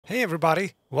Hey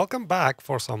everybody, welcome back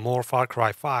for some more Far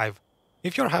Cry 5.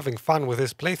 If you're having fun with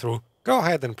this playthrough, go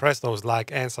ahead and press those like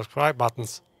and subscribe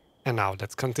buttons. And now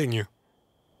let's continue.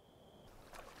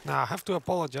 Now I have to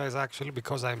apologize actually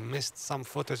because I missed some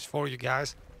footage for you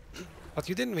guys. But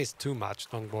you didn't miss too much,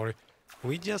 don't worry.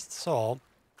 We just saw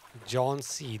John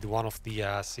Seed, one of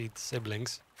the Seed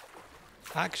siblings,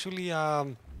 actually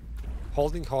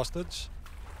holding hostage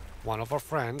one of our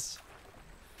friends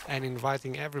and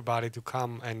inviting everybody to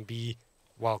come and be,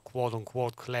 well,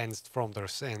 quote-unquote, cleansed from their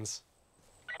sins.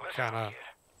 Listen,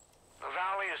 the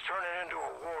valley is turning into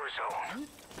a war zone.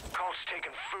 Cults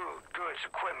taking food, goods,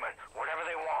 equipment, whatever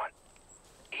they want.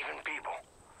 Even people.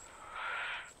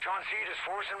 John Seed is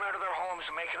forcing them out of their homes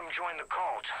and making them join the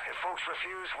cult. If folks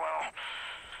refuse, well,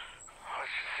 let's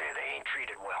just say they ain't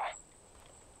treated well.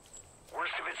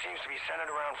 Worst of it seems to be centered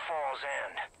around Falls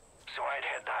End, so I'd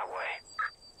head that way.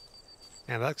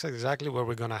 And that's exactly where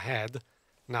we're gonna head.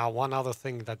 Now, one other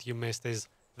thing that you missed is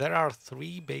there are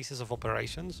 3 bases of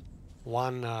operations.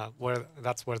 One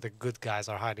that's where the good guys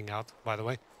are hiding out, by the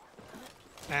way.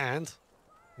 And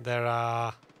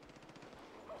there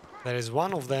is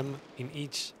one of them in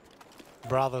each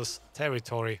brother's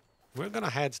territory. We're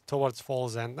gonna head towards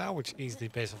Falls End now, which is the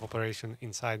base of operation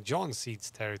inside John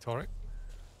Seed's territory.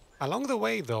 Along the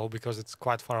way, though, because it's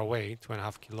quite far away,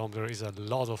 2.5 kilometers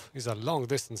is a long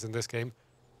distance in this game.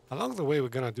 Along the way, we're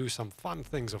gonna do some fun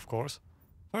things, of course.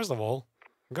 First of all,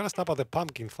 we're gonna stop at the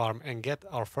pumpkin farm and get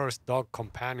our first dog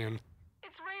companion.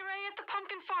 It's Rae-Rae at the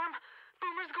pumpkin farm.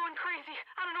 Boomer's going crazy.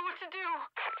 I don't know what to do.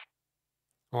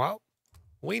 Well,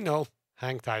 we know.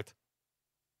 Hang tight.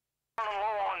 Running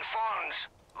low on funds.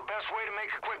 The best way to make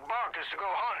a quick buck is to go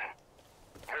hunting.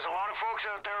 There's a lot of folks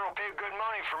out there who'll pay good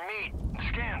money for meat and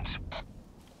skins.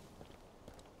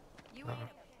 You ain't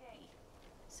okay.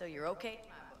 So you're okay?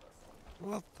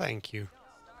 Well, thank you.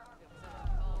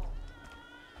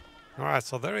 Alright,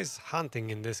 so there is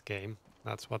hunting in this game.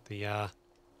 That's what the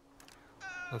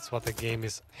game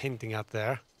is hinting at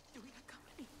there.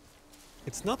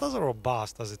 It's not as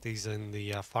robust as it is in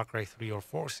the Far Cry 3 or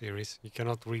 4 series. You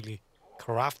cannot really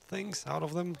craft things out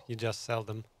of them, you just sell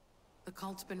them. The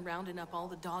cult's been rounding up all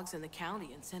the dogs in the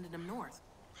county and sending them north.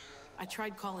 I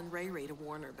tried calling Rae-Rae to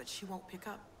warn her, but she won't pick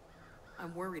up.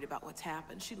 I'm worried about what's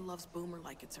happened. She loves Boomer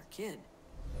like it's her kid.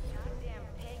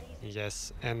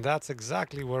 Yes, and that's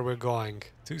exactly where we're going,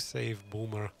 to save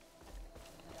Boomer.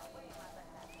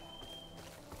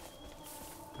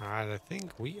 Alright, I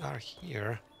think we are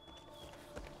here.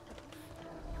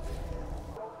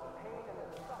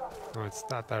 Oh, it's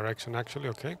that direction actually,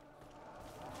 okay.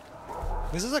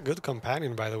 This is a good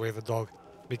companion, by the way, the dog,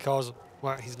 because,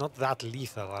 well, he's not that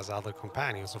lethal as other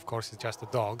companions. Of course, he's just a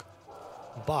dog,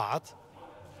 but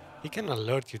he can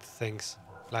alert you to things.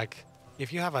 Like,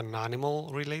 if you have an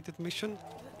animal-related mission,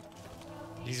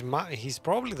 he's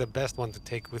probably the best one to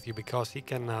take with you because he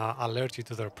can alert you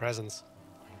to their presence.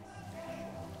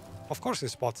 Of course, he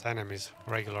spots enemies,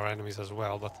 regular enemies as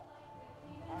well, but...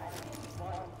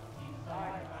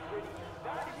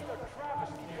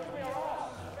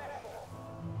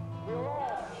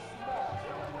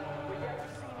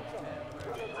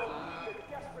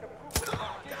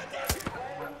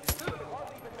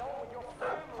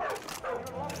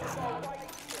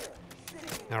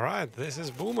 Alright, this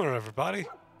is Boomer, everybody.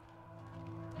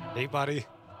 Hey, buddy.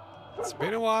 It's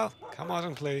been a while. Come out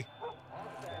and play.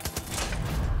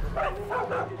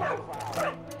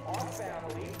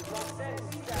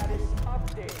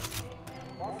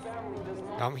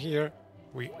 Come here.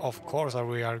 Of course,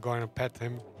 we are going to pet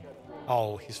him.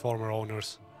 Oh, his former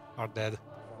owners are dead.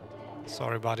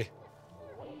 Sorry, buddy.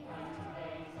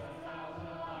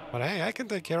 But hey, I can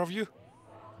take care of you.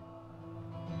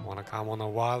 Wanna come on a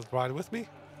wild ride with me?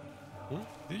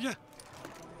 Do ya?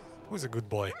 Who's a good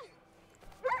boy?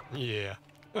 Yeah.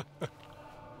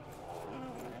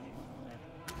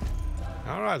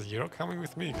 Alright, you're coming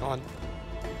with me, come on.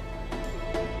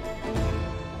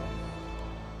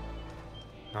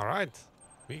 Alright,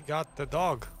 we got the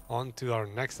dog. On to our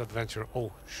next adventure.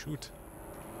 Oh, shoot.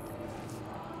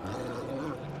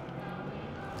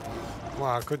 Well,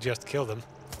 I could just kill them.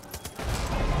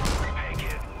 Hey,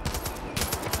 kid.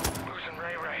 Losing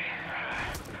Rae-Rae.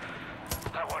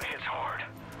 That one hits hard.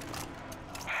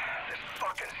 This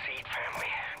fucking Seed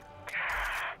family.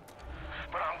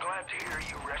 But I'm glad to hear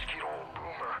you rescued old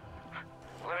Boomer.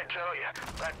 Let me tell you,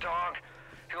 that dog,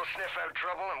 he'll sniff out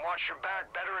trouble and watch your back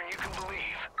better than you can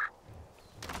believe.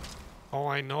 Oh,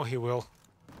 I know he will.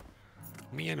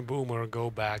 Me and Boomer go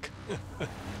back.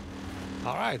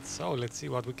 Alright, so let's see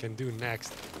what we can do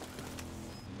next.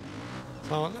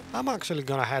 So I'm actually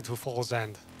gonna head to Falls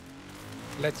End.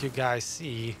 Let you guys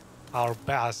see our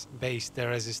base de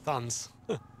resistance.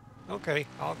 Okay,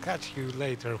 I'll catch you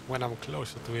later when I'm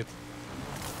closer to it.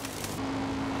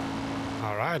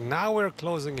 Alright, now we're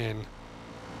closing in.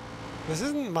 This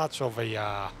isn't much of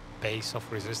a base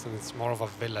of resistance, it's more of a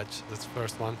village, this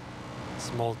first one.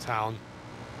 Small town.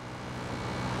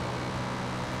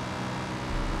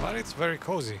 But it's very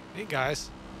cozy. Hey guys,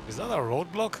 is that a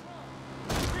roadblock?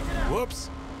 Whoops,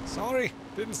 sorry,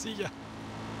 didn't see ya.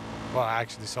 Well, I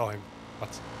actually saw him, but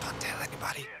don't tell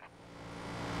anybody.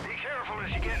 Be careful as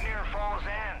you get near Fall's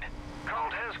End.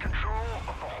 Cult has control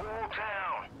of the whole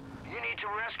town. You need to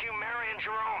rescue Mary and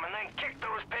Jerome and then kick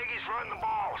those piggies right in the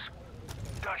balls.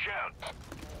 Dutch out.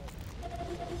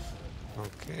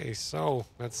 Okay, so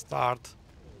let's start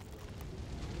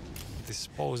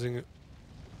disposing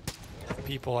of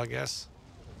people, I guess.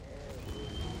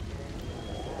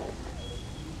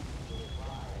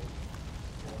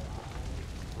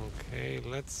 Okay,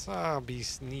 let's be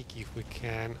sneaky if we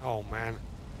can. Oh man,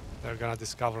 they're gonna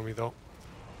discover me though.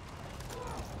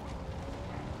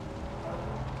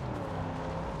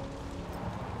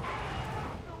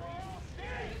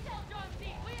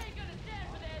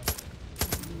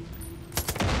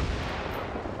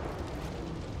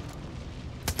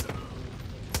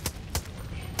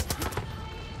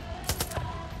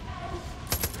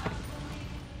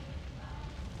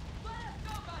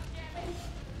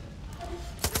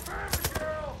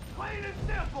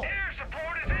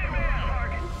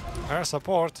 Air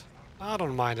support? I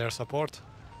don't mind air support.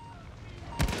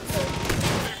 They've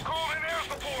called in air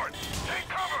support. Take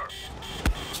cover.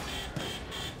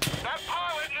 That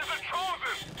pilot isn't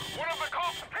chosen. One of the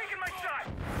cults taking my shot.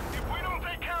 If we don't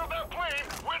take care of that plane,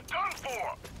 we're done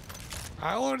for.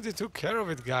 I already took care of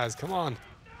it, guys. Come on.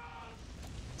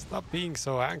 Stop being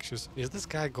so anxious. Is this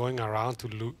guy going around to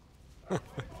loot?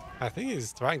 I think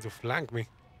he's trying to flank me.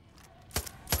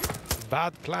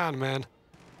 Bad plan, man.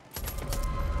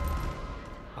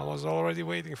 I was already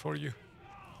waiting for you.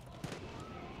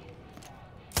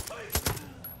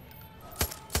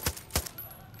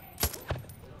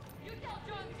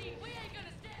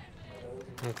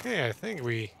 Okay, I think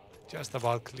we just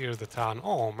about cleared the town.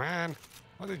 Oh man,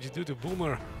 what did you do to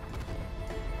Boomer?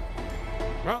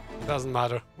 Well, it doesn't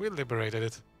matter. We liberated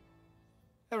it.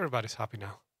 Everybody's happy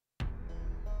now.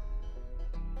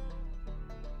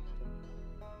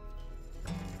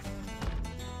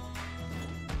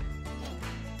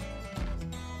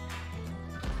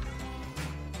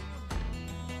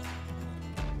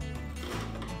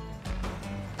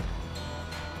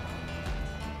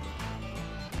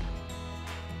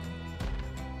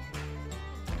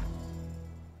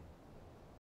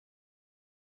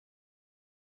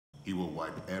 He will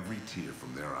wipe every tear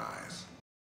from their eyes.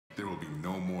 There will be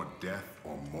no more death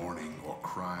or mourning or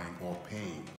crying or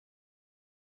pain.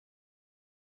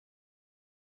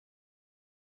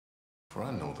 For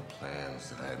I know the plans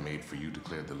that I had made for you,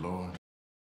 declared the Lord.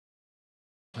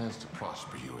 Plans to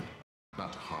prosper you and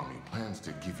not to harm you. Plans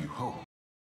to give you hope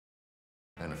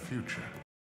and a future.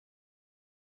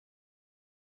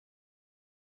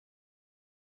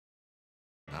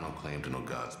 I don't claim to know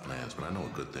God's plans, but I know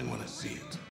a good thing when I see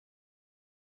it.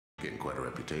 Getting quite a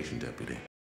reputation, Deputy.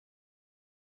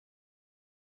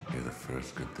 You're the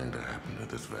first good thing to happen to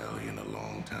this valley in a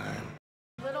long time.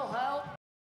 Little help.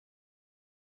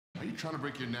 Are you trying to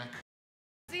break your neck?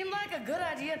 Seemed like a good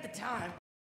idea at the time.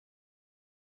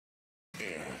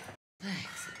 Yeah.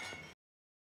 Thanks.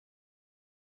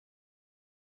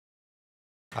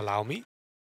 Allow me?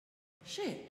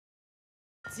 Shit.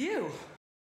 It's you.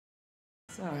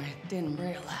 Sorry, didn't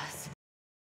realize.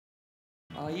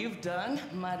 All you've done,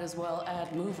 might as well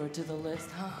add Mover to the list,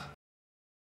 huh?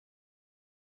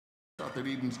 Thought that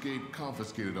Eden's Gate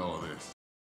confiscated all of this.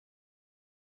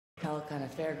 Hell kind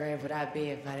of Fairgrave would I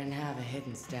be if I didn't have a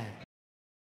hidden stat?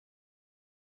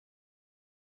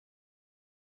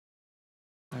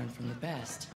 Learn from the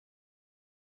best.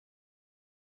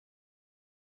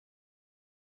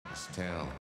 This town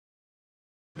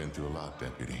been through a lot,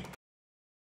 Deputy.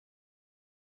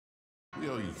 We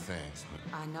owe you thanks,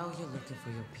 but I know you're looking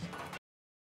for your people.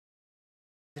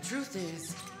 The truth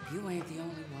is, you ain't the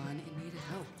only one in need of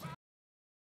help.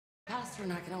 Pastor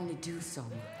and I can only do so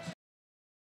much.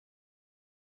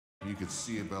 you could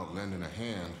see about lending a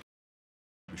hand.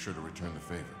 Be sure to return the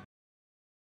favor.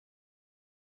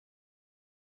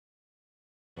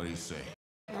 What do you say?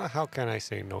 How can I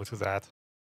say no to that?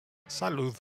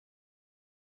 Salud.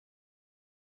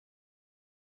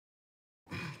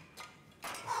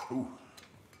 Ooh.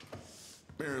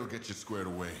 Barry will get you squared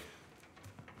away.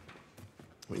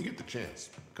 When you get the chance,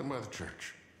 come by the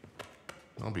church.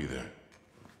 I'll be there.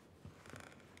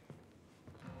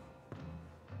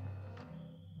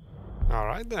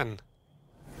 Alright then.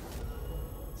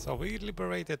 So we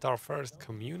liberated our first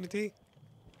community.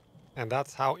 And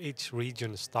that's how each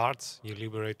region starts. You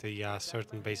liberate a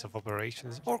certain base of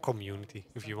operations or community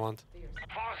if you want.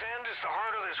 Fall's End is the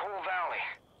heart of this whole valley.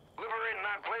 Liberating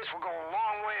that place will go a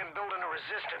long way in building a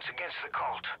resistance against the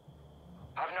cult.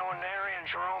 I've known Neri and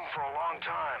Jerome for a long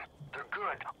time. They're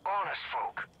good, honest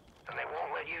folk, and they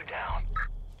won't let you down.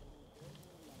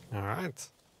 Alright.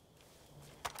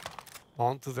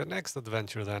 On to the next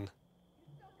adventure then.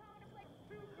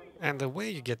 And the way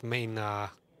you get main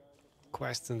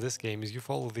quests in this game is you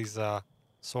follow these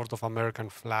sort of American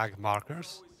flag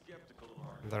markers.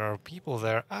 There are people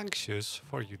there anxious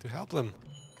for you to help them.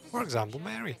 For example,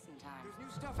 Mary.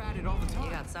 You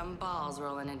got some balls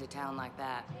rolling into town like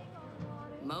that.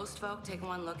 Most folk take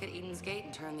one look at Eden's Gate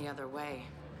and turn the other way.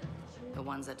 The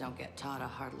ones that don't get taught a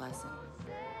hard lesson.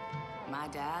 My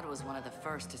dad was one of the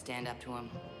first to stand up to him.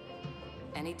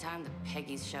 Anytime the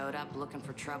Peggies showed up looking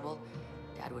for trouble,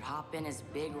 Dad would hop in his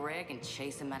big rig and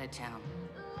chase him out of town.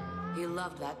 He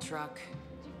loved that truck.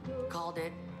 Called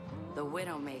it the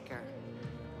Widowmaker.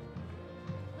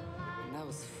 And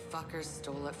those fuckers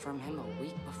stole it from him a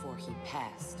week before he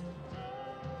passed.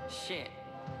 Shit.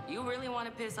 You really want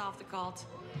to piss off the cult?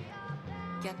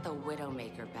 Get the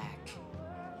Widowmaker back.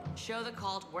 Show the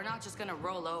cult we're not just gonna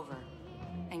roll over.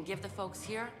 And give the folks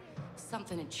here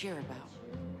something to cheer about.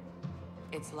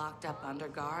 It's locked up under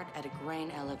guard at a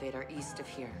grain elevator east of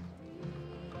here.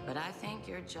 But I think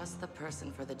you're just the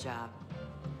person for the job.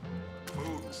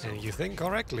 And you think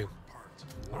correctly.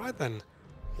 Alright then.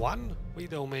 One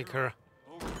Widowmaker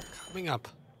coming up.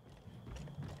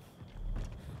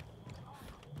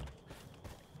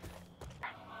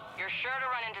 You're sure to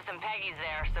run into some Peggies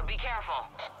there, so be careful.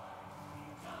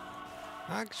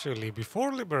 Actually,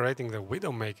 before liberating the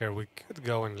Widowmaker, we could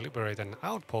go and liberate an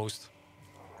outpost.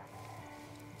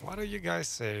 What do you guys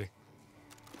say?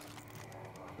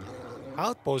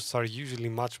 Outposts are usually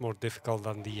much more difficult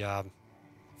than the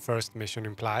first mission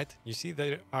implied. You see,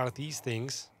 there are these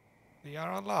things. They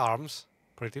are alarms,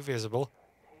 pretty visible.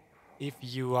 If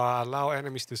you allow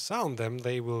enemies to sound them,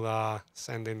 they will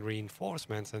send in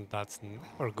reinforcements, and that's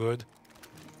never good.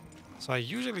 So I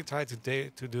usually try to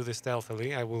do this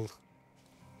stealthily. I will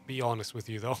be honest with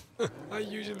you, though. I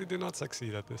usually do not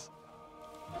succeed at this.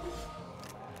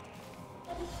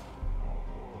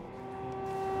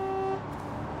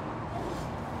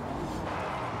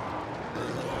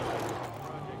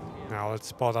 Now let's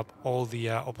spot up all the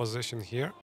opposition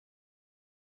here.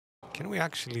 Can we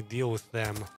actually deal with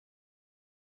them?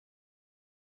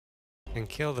 And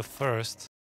kill the first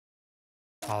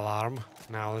alarm.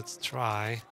 Now let's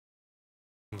try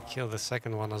and kill the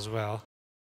second one as well.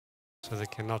 So they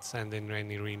cannot send in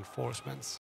any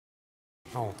reinforcements.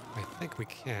 Oh, I think we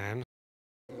can.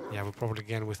 Yeah, we'll probably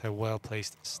again with a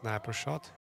well-placed sniper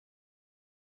shot.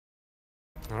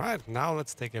 Alright, now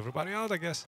let's take everybody out, I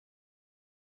guess.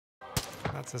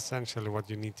 That's essentially what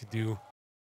you need to do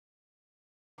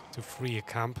to free a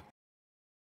camp.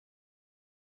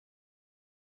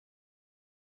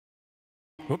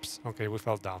 Oops, okay, we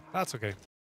fell down. That's okay.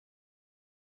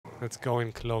 Let's go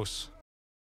in close.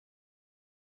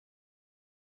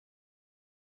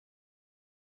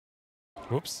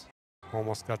 Oops,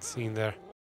 almost got seen there.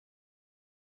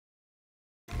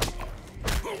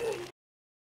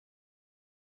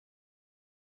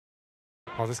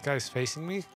 Oh, this guy is facing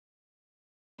me?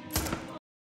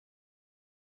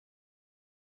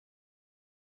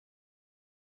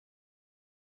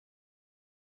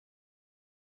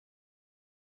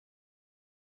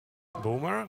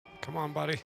 Boomer? Come on,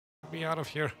 buddy. Get me out of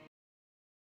here.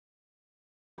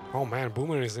 Oh man,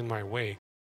 Boomer is in my way.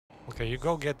 Okay, you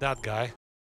go get that guy.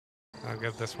 I'll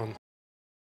get this one.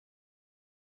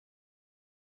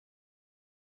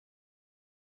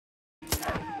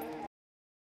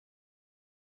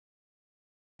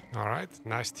 Alright,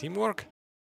 nice teamwork.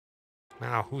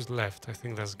 Now, who's left? I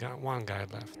think there's one guy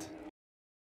left.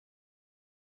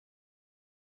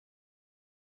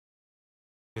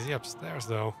 Is he upstairs,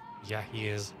 though? Yeah, he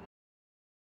is.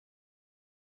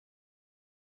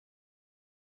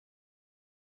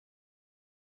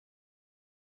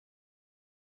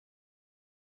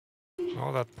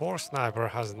 Oh, that poor sniper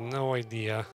has no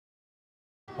idea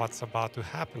what's about to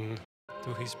happen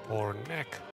to his poor neck.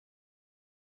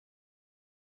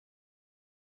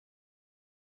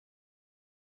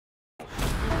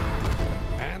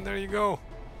 And there you go.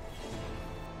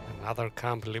 Another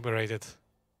camp liberated.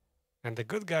 And the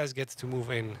good guys get to move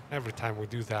in every time we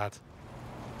do that.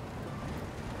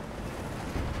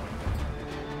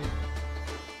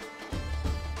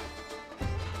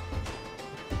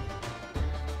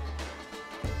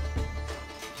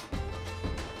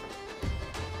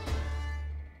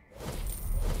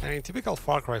 And in typical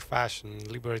Far Cry fashion,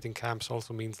 liberating camps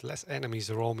also means less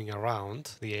enemies roaming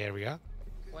around the area.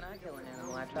 When I kill an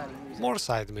animal, I try to use More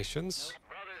side missions.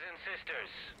 Brothers and sisters,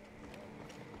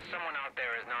 someone out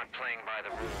there is not playing by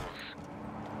the rules.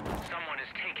 Someone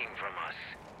is taking from us,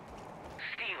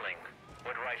 stealing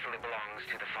what rightfully belongs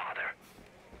to the Father.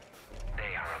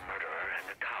 They are a murderer and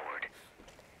a coward.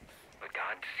 But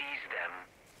God sees them,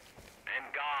 and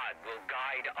God will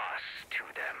guide us to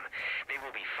them. They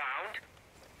will be found,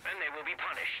 and they will be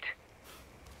punished.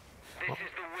 This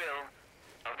is the will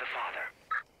of the Father.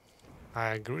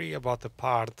 I agree about the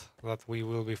part that we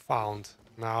will be found.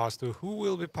 Now, as to who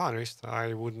will be punished,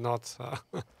 I would not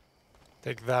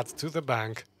take that to the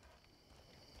bank.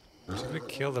 Should we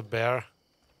kill the bear?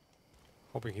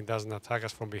 Hoping he doesn't attack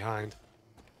us from behind.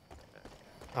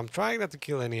 I'm trying not to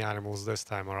kill any animals this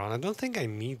time around. I don't think I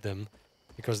need them,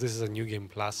 because this is a new game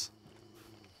plus.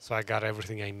 So I got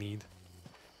everything I need.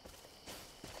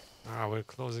 Ah, we're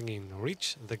closing in.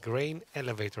 Reach the grain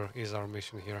elevator is our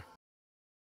mission here.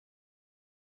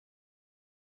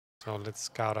 So let's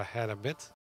scout ahead a bit.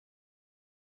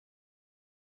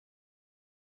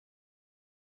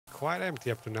 Quite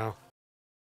empty up to now.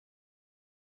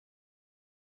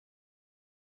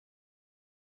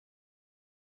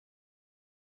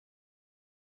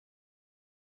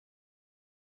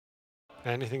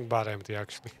 Anything but empty,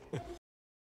 actually.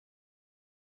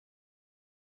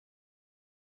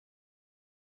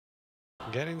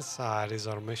 Get inside is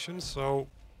our mission, so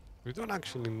we don't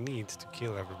actually need to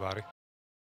kill everybody.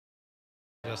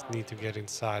 Just need to get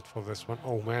inside for this one.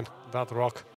 Oh man, that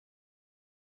rock.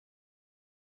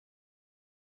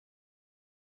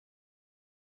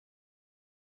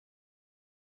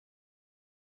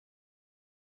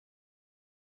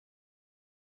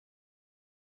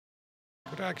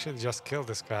 Could I actually just kill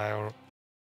this guy or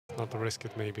not risk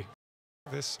it maybe?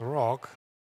 This rock.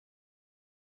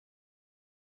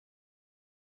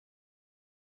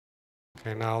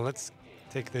 Okay, now let's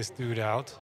take this dude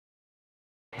out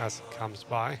as he comes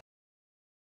by.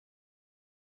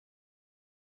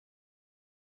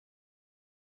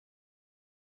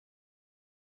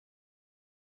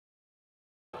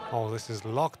 Oh, this is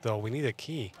locked though. We need a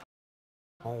key.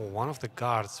 Oh, one of the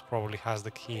guards probably has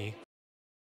the key.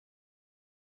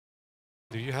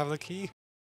 Do you have the key?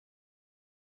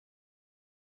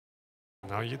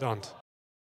 No, you don't.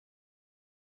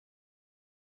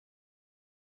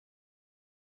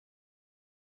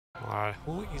 Alright,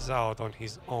 who is out on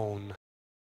his own?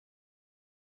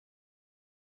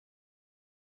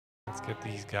 Let's get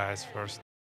these guys first.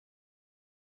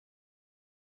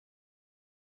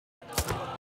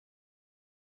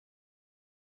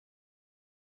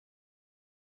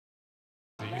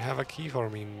 Do you have a key for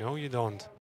me? No, you don't.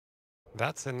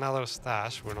 That's another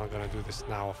stash. We're not gonna do this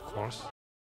now, of course.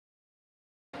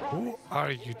 Who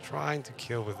are you trying to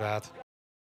kill with that?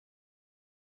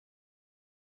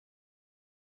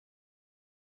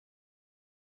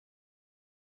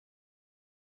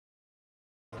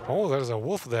 Oh, there's a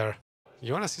wolf there.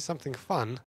 You wanna see something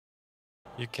fun?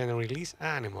 You can release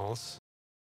animals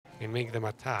and make them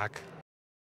attack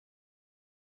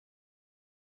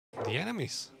the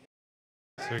enemies.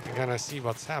 So you can kind of see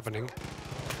what's happening.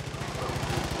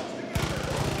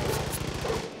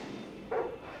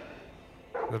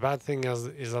 The bad thing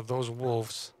is that those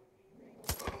wolves,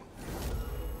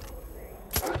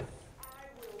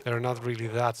 they're not really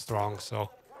that strong, so.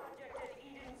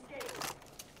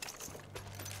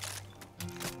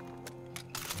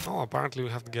 Oh, apparently we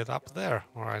have to get up there.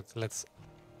 Alright, let's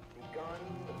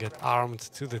get armed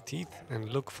to the teeth and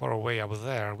look for a way up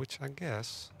there, which I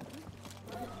guess...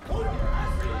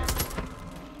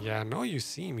 Yeah, I know you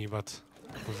see me, but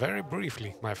very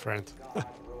briefly, my friend.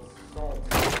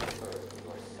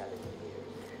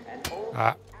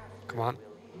 Ah, come on.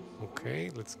 Okay,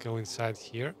 let's go inside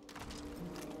here.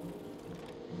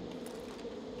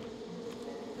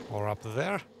 Or up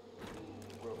there.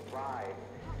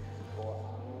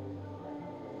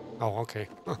 Oh, okay.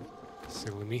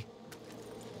 Silly me.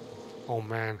 Oh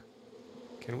man.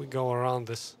 Can we go around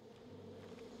this?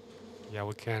 Yeah,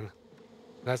 we can.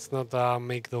 Let's not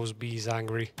make those bees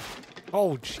angry.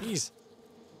 Oh, jeez.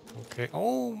 Okay.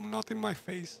 Oh, not in my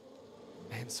face.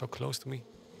 Man, so close to me.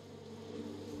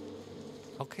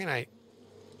 How can I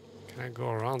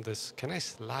go around this? Can I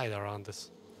slide around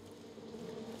this?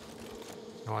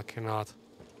 No, I cannot.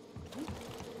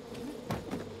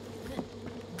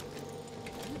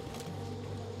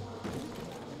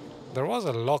 There was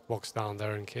a lockbox down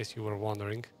there, in case you were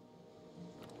wondering.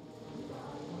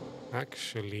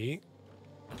 Actually,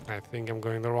 I think I'm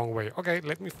going the wrong way. Okay,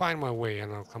 let me find my way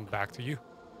and I'll come back to you.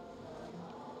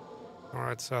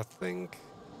 Alright, so I think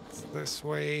It's this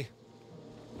way.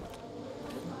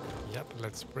 Yep,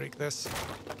 let's break this.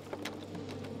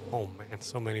 Oh man,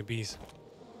 so many bees.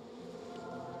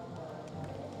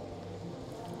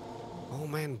 Oh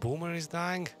man, Boomer is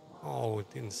dying? Oh, it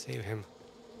didn't save him.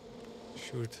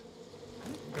 Shoot.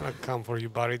 I'm gonna come for you,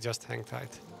 buddy. Just hang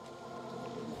tight.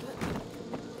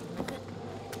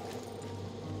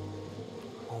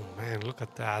 Oh man, look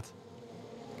at that.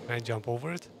 Can I jump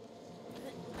over it?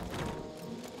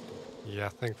 Yeah,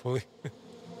 thankfully.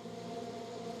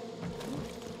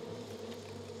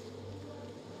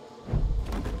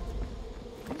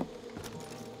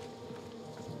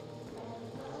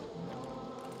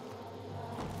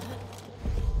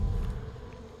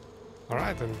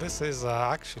 Alright, and this is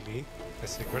actually a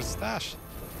secret stash.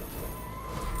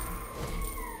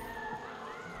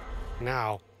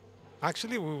 Now,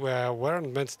 actually we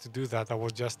weren't meant to do that. I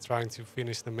was just trying to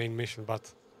finish the main mission,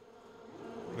 but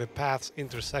the paths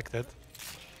intersected.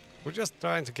 We're just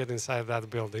trying to get inside that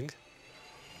building.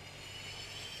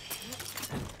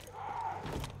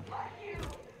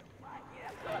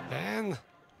 And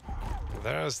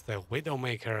there's the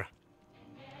Widowmaker.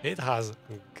 It has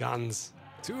guns.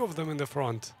 2 of them in the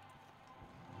front.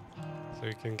 So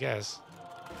you can guess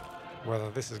whether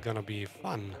this is gonna be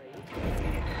fun.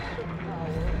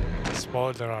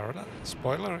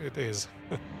 Spoiler, it is.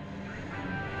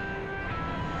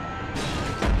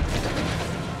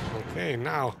 Okay,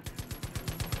 now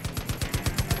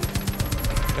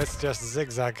let's just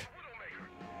zigzag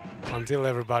until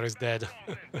everybody's dead.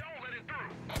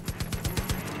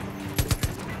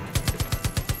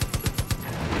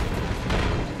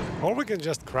 Or we can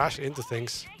just crash into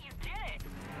things. Hey, you did it!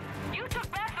 You took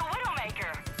back the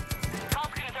Widowmaker!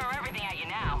 Cult's gonna throw everything at you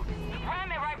now.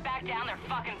 Ram it right back down their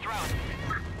fucking throats.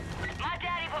 My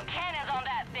daddy put cannons on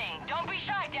that thing. Don't be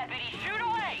shy, deputy. Shoot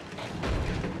away!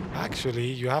 Actually,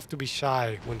 you have to be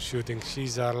shy when shooting.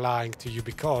 She's lying to you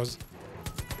because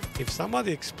if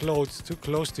somebody explodes too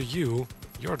close to you,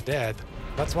 you're dead.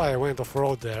 That's why I went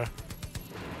off-road there.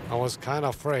 I was kind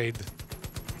of afraid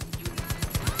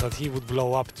that he would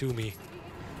blow up to me.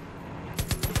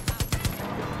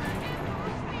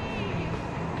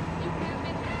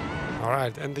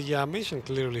 Alright, and the mission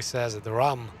clearly says that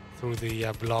run through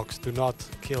the blocks, do not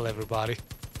kill everybody.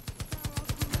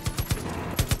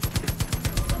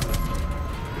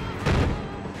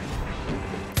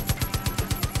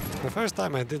 The first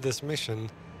time I did this mission,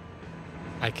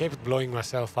 I kept blowing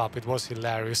myself up. It was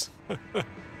hilarious. I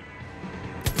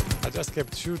just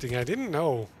kept shooting. I didn't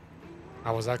know I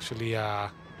was actually,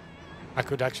 I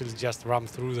could actually just run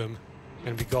through them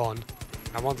and be gone.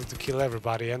 I wanted to kill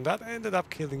everybody, and that ended up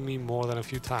killing me more than a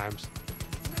few times.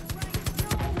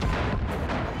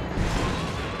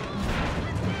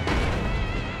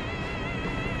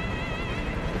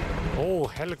 Oh,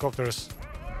 helicopters.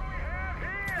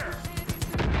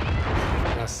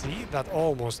 Now see, that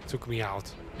almost took me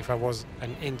out. If I was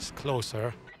an inch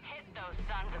closer. Hit those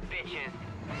sons of bitches.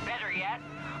 Better yet,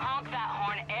 honk that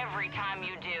horn every time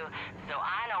you do, so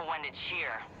I know when to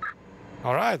cheer.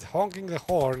 Alright, honking the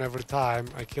horn every time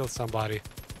I kill somebody.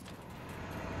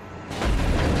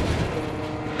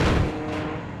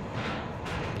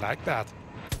 Like that.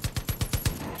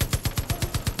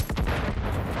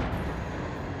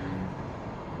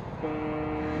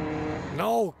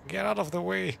 No, get out of the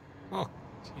way. Oh,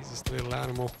 Jesus, little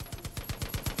animal.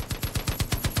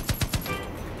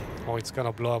 Oh, it's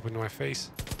gonna blow up in my face.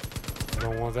 I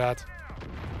don't want that.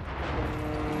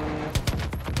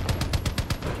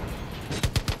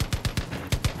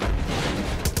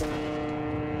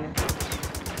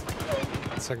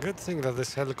 It's a good thing that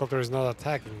this helicopter is not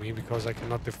attacking me because I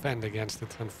cannot defend against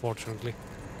it, unfortunately.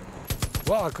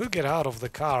 Well, I could get out of the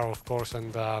car, of course,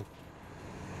 and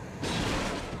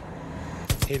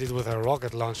hit it with a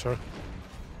rocket launcher.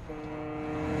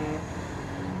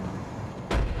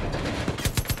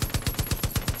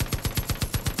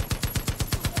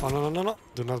 Oh, no, no, no, no.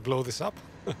 Do not blow this up.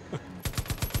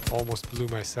 Almost blew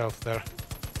myself there.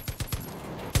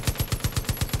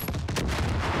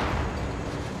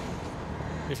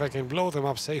 If I can blow them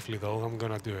up safely, though, I'm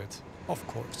gonna do it. Of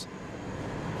course.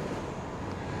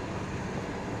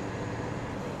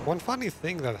 One funny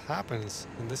thing that happens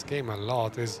in this game a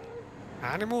lot is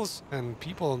animals and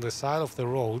people on the side of the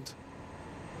road,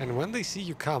 and when they see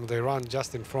you come, they run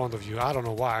just in front of you. I don't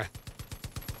know why.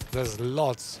 There's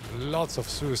lots of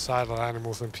suicidal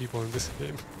animals and people in this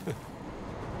game.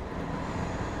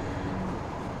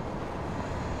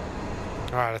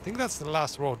 Alright, I think that's the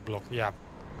last roadblock, yeah.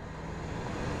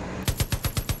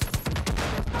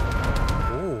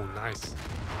 Oh, nice.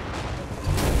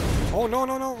 Oh, no,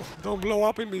 no, no! Don't blow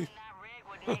up in me. That rig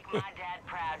would make my dad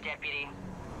proud, deputy.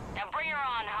 Now bring her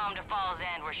on home to Falls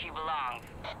End where she belongs.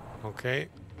 Okay,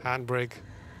 handbrake.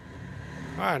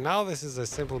 Alright, now this is a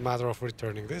simple matter of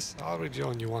returning this. I'll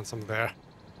rejoin you once I'm there.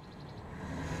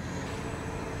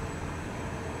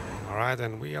 Alright,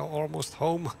 and we are almost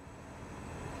home.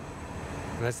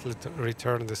 Let's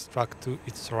return this truck to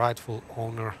its rightful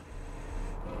owner.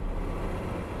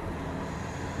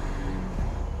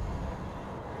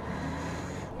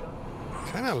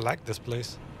 Kinda like this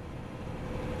place.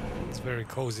 It's very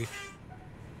cozy.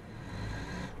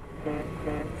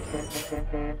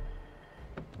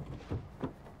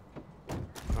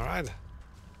 Alright.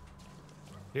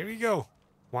 Here we go.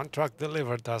 One truck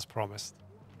delivered as promised.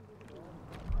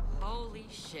 Holy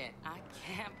shit, I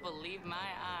can't believe my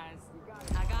eyes.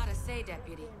 I gotta say,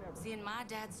 Deputy, seeing my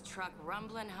dad's truck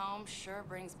rumbling home sure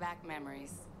brings back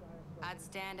memories. I'd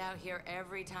stand out here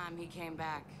every time he came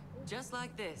back, just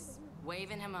like this,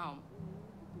 waving him home.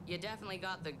 You definitely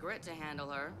got the grit to handle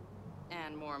her,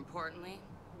 and more importantly,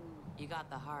 you got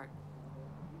the heart.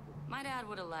 My dad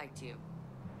would have liked you.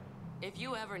 If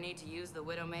you ever need to use the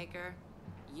Widowmaker,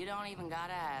 you don't even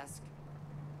gotta ask.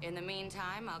 In the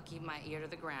meantime, I'll keep my ear to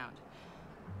the ground.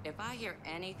 If I hear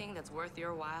anything that's worth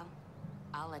your while,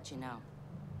 I'll let you know.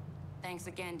 Thanks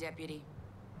again, Deputy.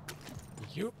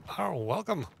 You are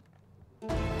welcome.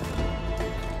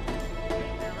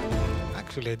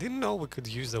 Actually, I didn't know we could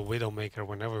use the Widowmaker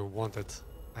whenever we wanted.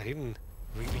 I didn't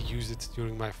really use it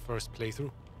during my first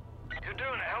playthrough. You're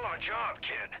doing a hell of a job,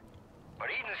 kid. But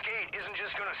Eden's Gate isn't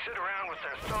just gonna sit around with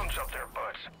their thumbs up their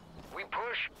butts. We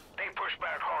push, they push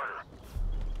back harder.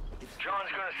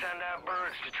 John's gonna send out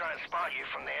birds to try and spot you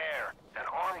from the air, and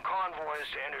armed convoys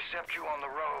to intercept you on the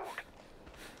road.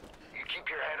 You keep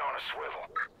your head on a swivel.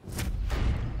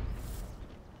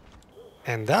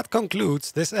 And that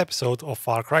concludes this episode of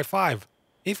Far Cry 5.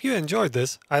 If you enjoyed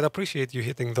this, I'd appreciate you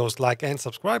hitting those like and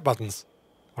subscribe buttons.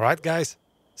 Alright guys,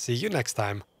 see you next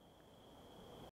time.